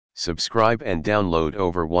Subscribe and download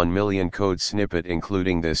over 1 million code snippet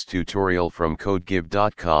including this tutorial from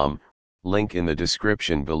codegive.com, link in the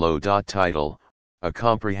description below. Title, a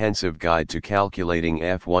comprehensive guide to calculating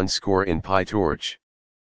F1 score in PyTorch.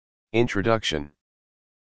 Introduction.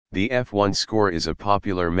 The F1 score is a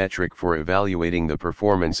popular metric for evaluating the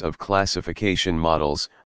performance of classification models,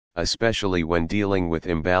 especially when dealing with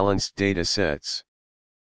imbalanced datasets.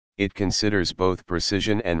 It considers both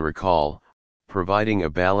precision and recall, providing a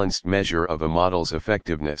balanced measure of a model's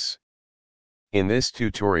effectiveness. In this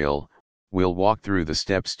tutorial, we'll walk through the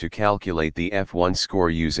steps to calculate the F1 score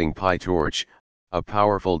using PyTorch, a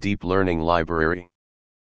powerful deep learning library.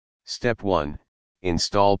 Step 1.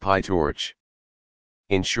 Install PyTorch.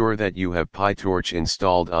 Ensure that you have PyTorch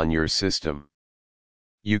installed on your system.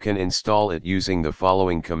 You can install it using the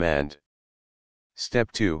following command.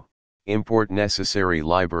 Step 2. Import necessary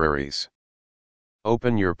libraries.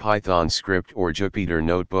 Open your Python script or Jupyter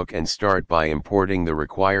notebook and start by importing the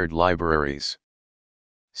required libraries.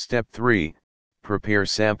 Step 3. Prepare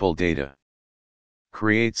sample data.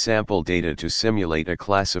 Create sample data to simulate a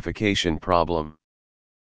classification problem.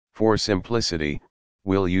 For simplicity,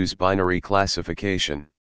 we'll use binary classification.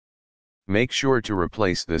 Make sure to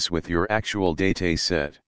replace this with your actual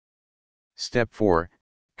dataset. Step 4.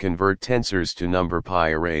 Convert tensors to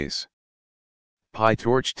NumPy arrays.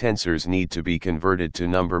 PyTorch tensors need to be converted to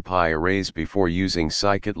NumPy arrays before using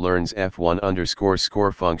scikit-learn's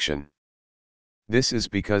F1_score function. This is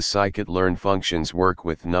because scikit-learn functions work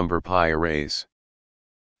with NumPy arrays.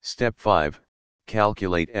 Step 5.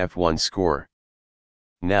 Calculate F1 score.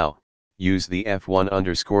 Now, use the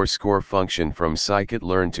F1_score function from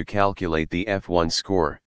scikit-learn to calculate the F1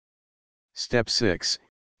 score. Step 6.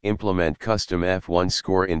 Implement custom F1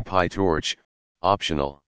 score in PyTorch,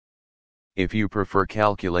 optional. If you prefer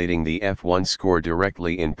calculating the F1 score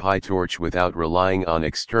directly in PyTorch without relying on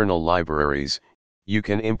external libraries, you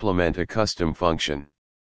can implement a custom function.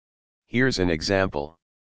 Here's an example.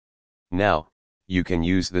 Now, you can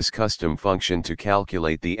use this custom function to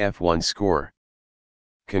calculate the F1 score.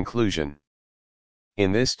 Conclusion.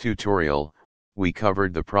 In this tutorial, we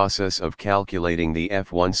covered the process of calculating the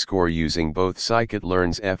F1 score using both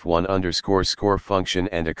scikit-learn's F1_score function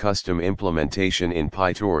and a custom implementation in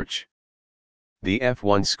PyTorch. The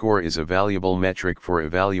F1 score is a valuable metric for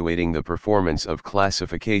evaluating the performance of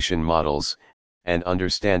classification models, and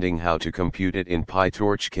understanding how to compute it in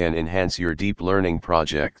PyTorch can enhance your deep learning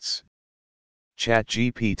projects.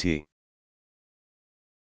 ChatGPT.